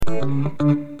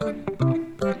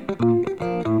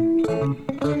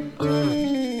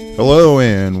Hello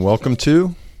and welcome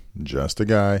to Just a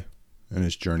Guy and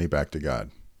His Journey Back to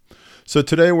God. So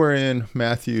today we're in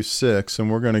Matthew 6 and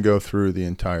we're going to go through the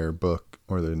entire book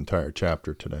or the entire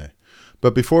chapter today.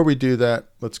 But before we do that,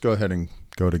 let's go ahead and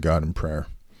go to God in prayer.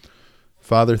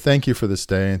 Father, thank you for this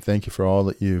day and thank you for all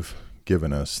that you've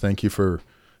given us. Thank you for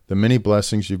the many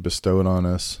blessings you've bestowed on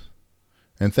us.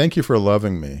 And thank you for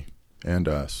loving me and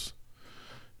us.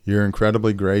 You're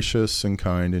incredibly gracious and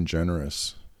kind and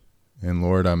generous. And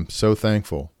Lord, I'm so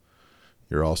thankful.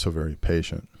 You're also very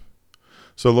patient.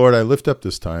 So Lord, I lift up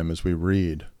this time as we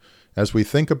read, as we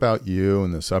think about you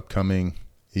and this upcoming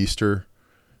Easter.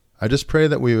 I just pray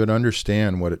that we would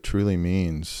understand what it truly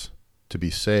means to be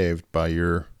saved by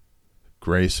your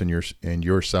grace and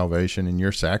your salvation and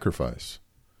your sacrifice.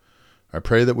 I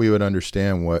pray that we would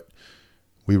understand what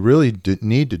we really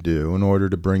need to do in order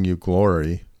to bring you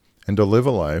glory and to live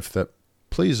a life that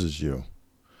pleases you.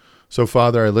 So,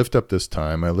 Father, I lift up this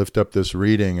time. I lift up this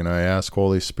reading, and I ask,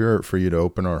 Holy Spirit, for you to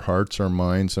open our hearts, our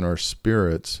minds, and our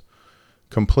spirits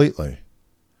completely.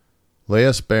 Lay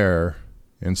us bare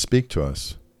and speak to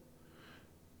us.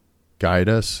 Guide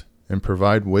us and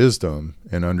provide wisdom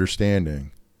and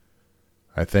understanding.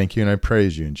 I thank you and I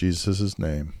praise you in Jesus'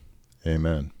 name.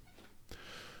 Amen.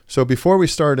 So before we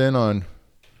start in on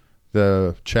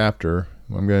the chapter,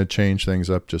 I'm going to change things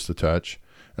up just a touch.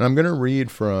 And I'm going to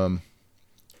read from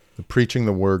the Preaching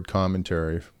the Word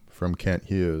commentary from Kent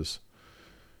Hughes.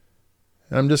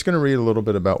 And I'm just going to read a little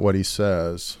bit about what he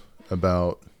says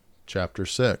about chapter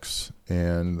 6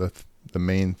 and the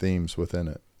main themes within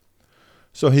it.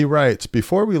 So he writes,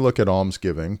 before we look at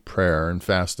almsgiving, prayer, and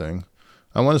fasting,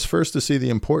 I want us first to see the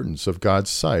importance of God's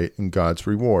sight and God's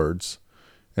rewards,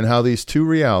 and how these two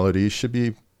realities should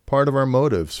be part of our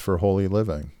motives for holy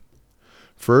living.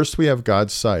 First, we have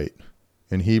God's sight.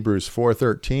 In Hebrews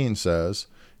 4:13 says,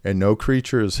 and no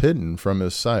creature is hidden from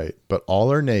his sight, but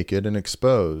all are naked and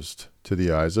exposed to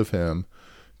the eyes of him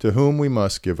to whom we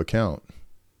must give account.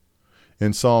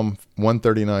 In Psalm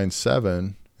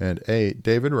 139:7 and 8,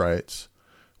 David writes,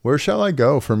 where shall I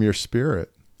go from your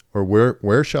spirit? Or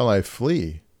where shall I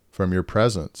flee from your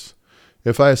presence?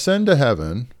 If I ascend to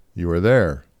heaven, you are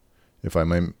there. If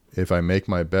I make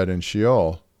my bed in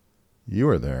Sheol, you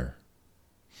are there.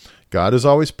 God is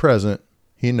always present.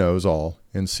 He knows all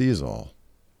and sees all.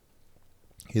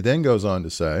 He then goes on to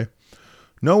say,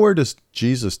 nowhere does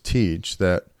Jesus teach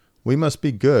that we must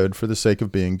be good for the sake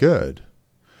of being good.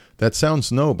 That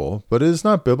sounds noble, but it is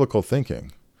not biblical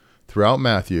thinking. Throughout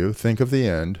Matthew, think of the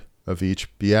end of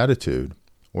each beatitude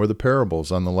or the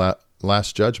parables on the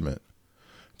Last Judgment.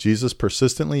 Jesus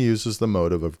persistently uses the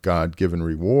motive of God-given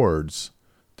rewards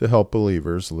to help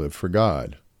believers live for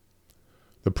God.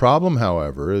 The problem,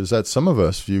 however, is that some of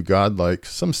us view God like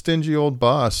some stingy old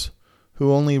boss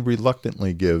who only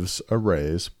reluctantly gives a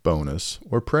raise, bonus,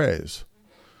 or praise.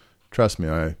 Trust me,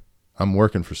 I'm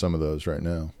working for some of those right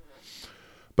now.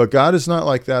 But God is not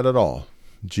like that at all.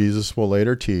 Jesus will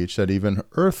later teach that even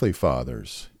earthly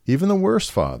fathers, even the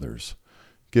worst fathers,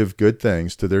 give good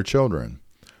things to their children.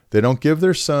 They don't give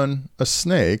their son a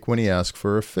snake when he asks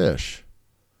for a fish.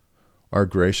 Our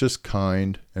gracious,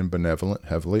 kind, and benevolent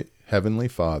Heavenly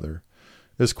Father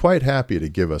is quite happy to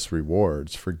give us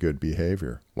rewards for good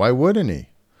behavior. Why wouldn't he?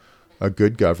 A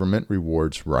good government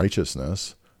rewards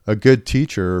righteousness. A good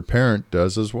teacher or parent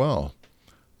does as well.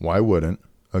 Why wouldn't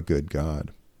a good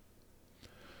God?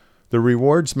 The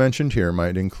rewards mentioned here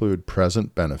might include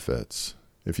present benefits.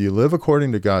 If you live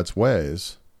according to God's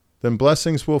ways, then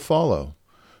blessings will follow.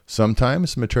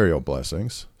 Sometimes material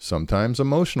blessings, sometimes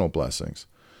emotional blessings,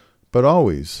 but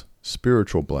always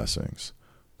spiritual blessings.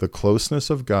 The closeness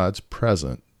of God's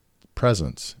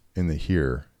presence in the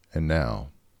here and now.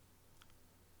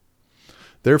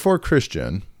 Therefore,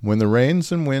 Christian, when the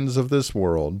rains and winds of this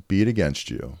world beat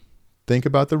against you, think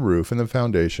about the roof and the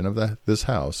foundation of this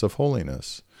house of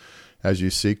holiness. As you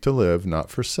seek to live not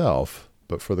for self,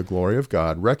 but for the glory of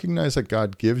God, recognize that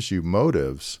God gives you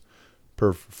motives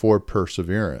for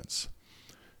perseverance,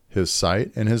 his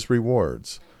sight and his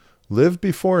rewards. Live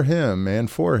before him and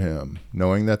for him,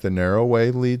 knowing that the narrow way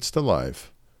leads to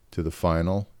life, to the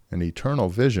final and eternal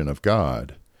vision of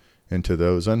God, and to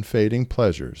those unfading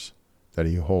pleasures that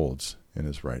he holds in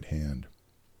his right hand.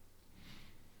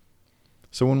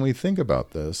 So when we think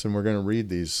about this, and we're going to read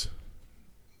this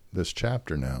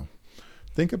chapter now,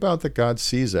 think about that God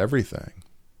sees everything,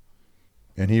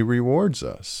 and he rewards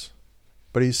us,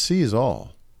 but he sees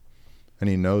all, and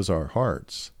he knows our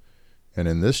hearts. And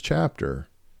in this chapter,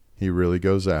 he really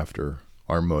goes after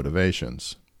our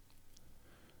motivations.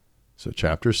 So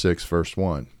chapter 6, verse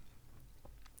 1.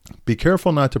 Be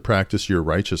careful not to practice your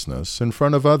righteousness in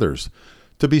front of others,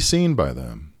 to be seen by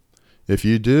them. If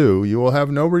you do, you will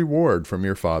have no reward from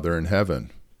your Father in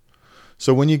heaven.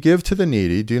 So when you give to the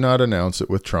needy, do not announce it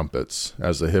with trumpets,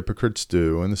 as the hypocrites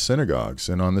do in the synagogues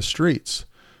and on the streets,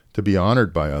 to be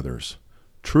honored by others.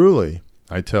 Truly,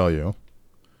 I tell you,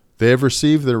 they have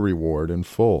received their reward in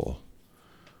full.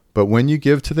 But when you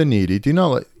give to the needy, do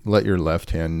not let your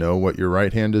left hand know what your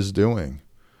right hand is doing,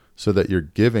 so that your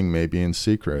giving may be in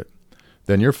secret.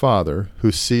 Then your Father,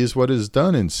 who sees what is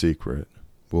done in secret,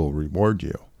 will reward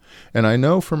you. And I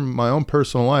know from my own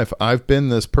personal life, I've been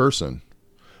this person.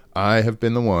 I have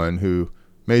been the one who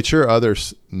made sure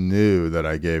others knew that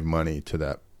I gave money to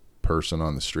that person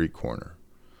on the street corner.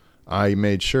 I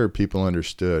made sure people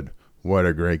understood what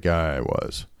a great guy I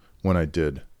was when I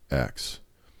did X.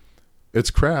 It's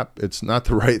crap. It's not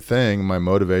the right thing. My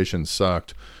motivation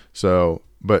sucked.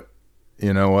 But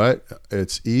you know what?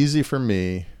 It's easy for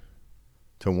me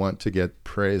to want to get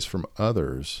praise from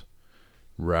others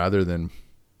rather than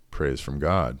praise from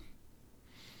God.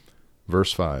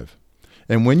 Verse 5.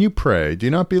 And when you pray, do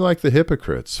not be like the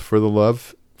hypocrites, for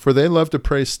they love to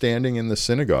pray standing in the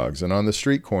synagogues and on the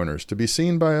street corners to be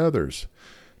seen by others.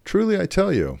 Truly I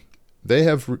tell you, they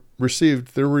have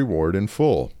received their reward in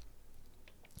full.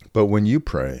 But when you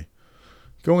pray,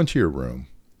 go into your room,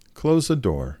 close the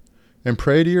door, and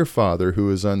pray to your Father who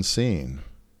is unseen.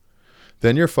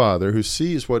 Then your Father who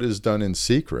sees what is done in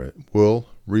secret will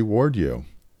reward you.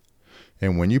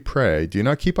 And when you pray, do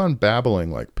not keep on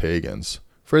babbling like pagans,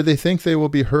 for they think they will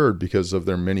be heard because of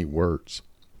their many words.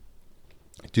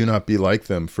 Do not be like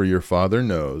them, for your Father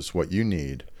knows what you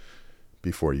need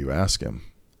before you ask him.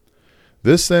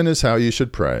 This then is how you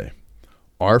should pray.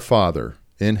 Our Father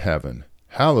in heaven,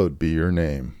 hallowed be your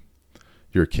name.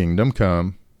 Your kingdom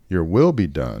come, your will be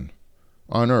done,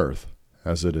 on earth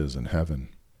as it is in heaven.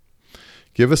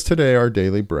 Give us today our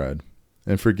daily bread,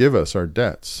 and forgive us our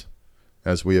debts,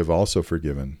 as we have also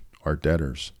forgiven our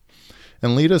debtors.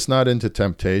 And lead us not into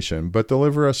temptation, but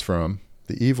deliver us from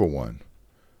the evil one.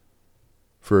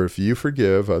 For if you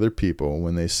forgive other people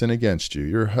when they sin against you,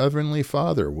 your heavenly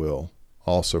Father will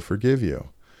also forgive you.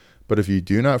 But if you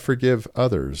do not forgive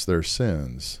others their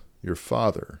sins, your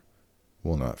Father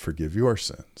will not forgive your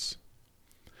sins.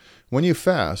 When you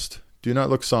fast, do not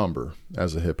look somber,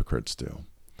 as the hypocrites do,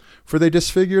 for they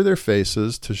disfigure their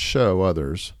faces to show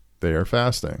others they are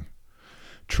fasting.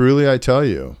 Truly I tell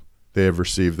you, they have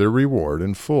received their reward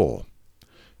in full.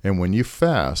 And when you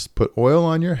fast, put oil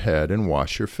on your head and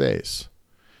wash your face,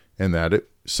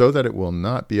 so that it will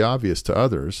not be obvious to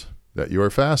others that you are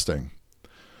fasting,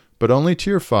 but only to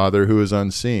your Father who is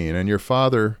unseen, and your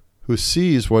Father who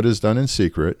sees what is done in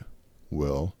secret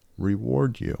will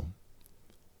reward you.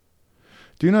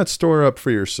 Do not store up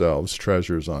for yourselves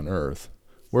treasures on earth,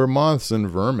 where moths and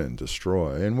vermin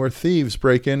destroy, and where thieves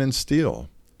break in and steal.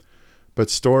 But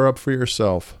store up for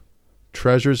yourself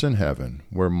treasures in heaven,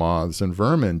 where moths and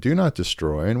vermin do not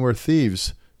destroy, and where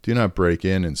thieves do not break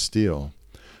in and steal.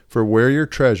 For where your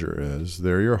treasure is,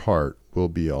 there your heart will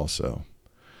be also.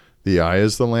 The eye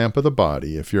is the lamp of the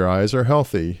body. If your eyes are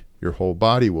healthy, your whole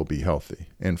body will be healthy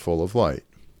and full of light.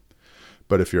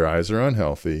 But if your eyes are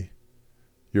unhealthy,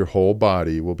 your whole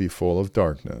body will be full of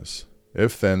darkness.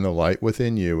 If then the light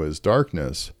within you is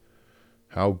darkness,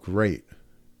 how great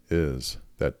is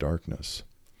that darkness?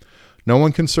 No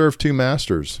one can serve two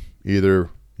masters. Either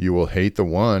you will hate the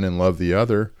one and love the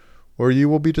other, or you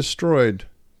will be destroyed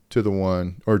to the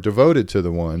one, or devoted to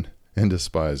the one and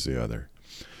despise the other.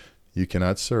 You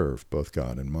cannot serve both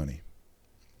God and money.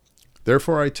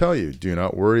 Therefore I tell you, do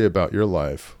not worry about your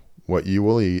life, what you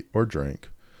will eat or drink,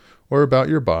 or about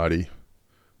your body,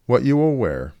 what you will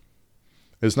wear.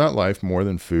 Is not life more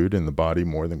than food, and the body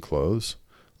more than clothes?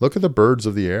 Look at the birds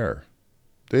of the air.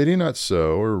 They do not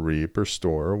sow or reap or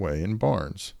store away in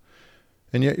barns,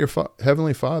 and yet your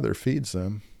heavenly Father feeds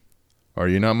them. Are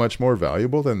you not much more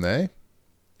valuable than they?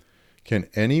 Can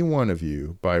any one of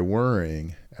you, by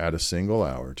worrying, add a single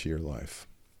hour to your life?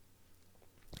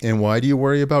 And why do you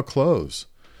worry about clothes?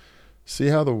 See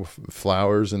how the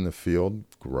flowers in the field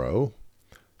grow?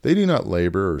 They do not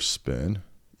labor or spin.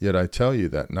 Yet I tell you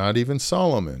that not even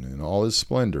Solomon in all his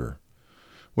splendor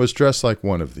was dressed like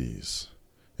one of these.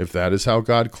 If that is how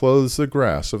God clothes the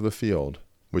grass of the field,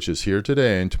 which is here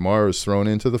today and tomorrow is thrown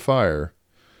into the fire,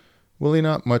 will he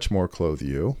not much more clothe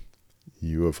you,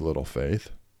 you of little faith?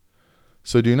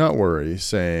 So do not worry,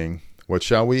 saying, what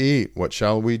shall we eat? What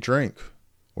shall we drink?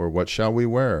 Or what shall we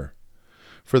wear?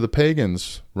 For the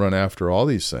pagans run after all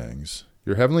these things.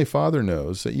 Your heavenly Father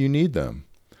knows that you need them.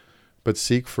 But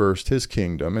seek first his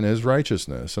kingdom and his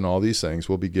righteousness, and all these things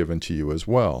will be given to you as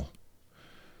well.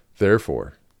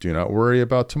 Therefore, Do not worry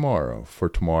about tomorrow, for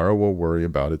tomorrow will worry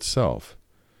about itself.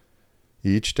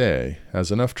 Each day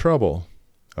has enough trouble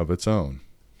of its own.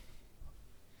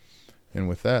 And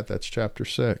with that, that's chapter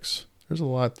 6. There's a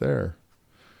lot there.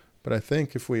 But I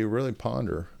think if we really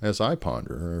ponder, as I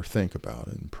ponder or think about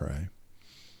it and pray,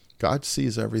 God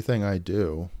sees everything I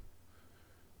do.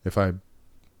 If I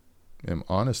am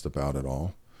honest about it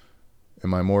all,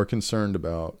 am I more concerned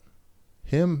about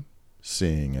Him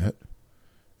seeing it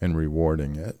and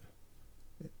rewarding it?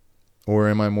 Or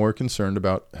am I more concerned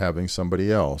about having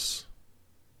somebody else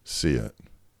see it?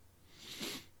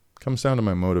 Comes down to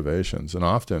my motivations. And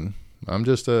often I'm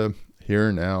just a here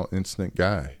and now instant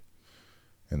guy.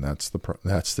 And that's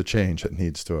the change that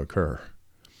needs to occur.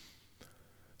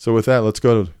 So with that, let's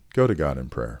go to God in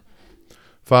prayer.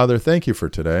 Father, thank you for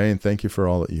today, and thank you for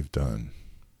all that you've done.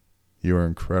 You are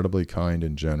incredibly kind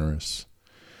and generous.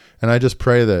 And I just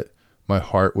pray that my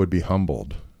heart would be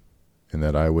humbled, and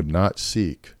that I would not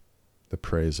seek the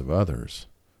praise of others,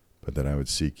 but that I would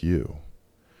seek you.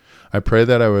 I pray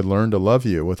that I would learn to love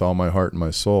you with all my heart and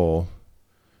my soul,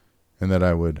 and that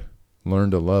I would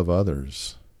learn to love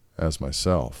others as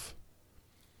myself.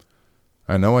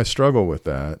 I know I struggle with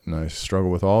that, and I struggle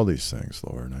with all these things,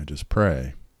 Lord, and I just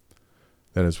pray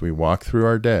that as we walk through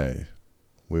our day,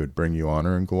 we would bring you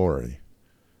honor and glory,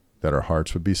 that our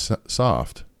hearts would be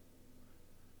soft,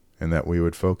 and that we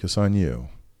would focus on you.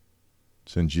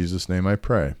 It's in Jesus' name I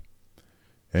pray.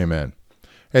 Amen.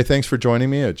 Hey, thanks for joining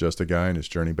me at Just a Guy and His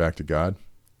Journey Back to God.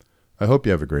 I hope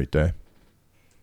you have a great day.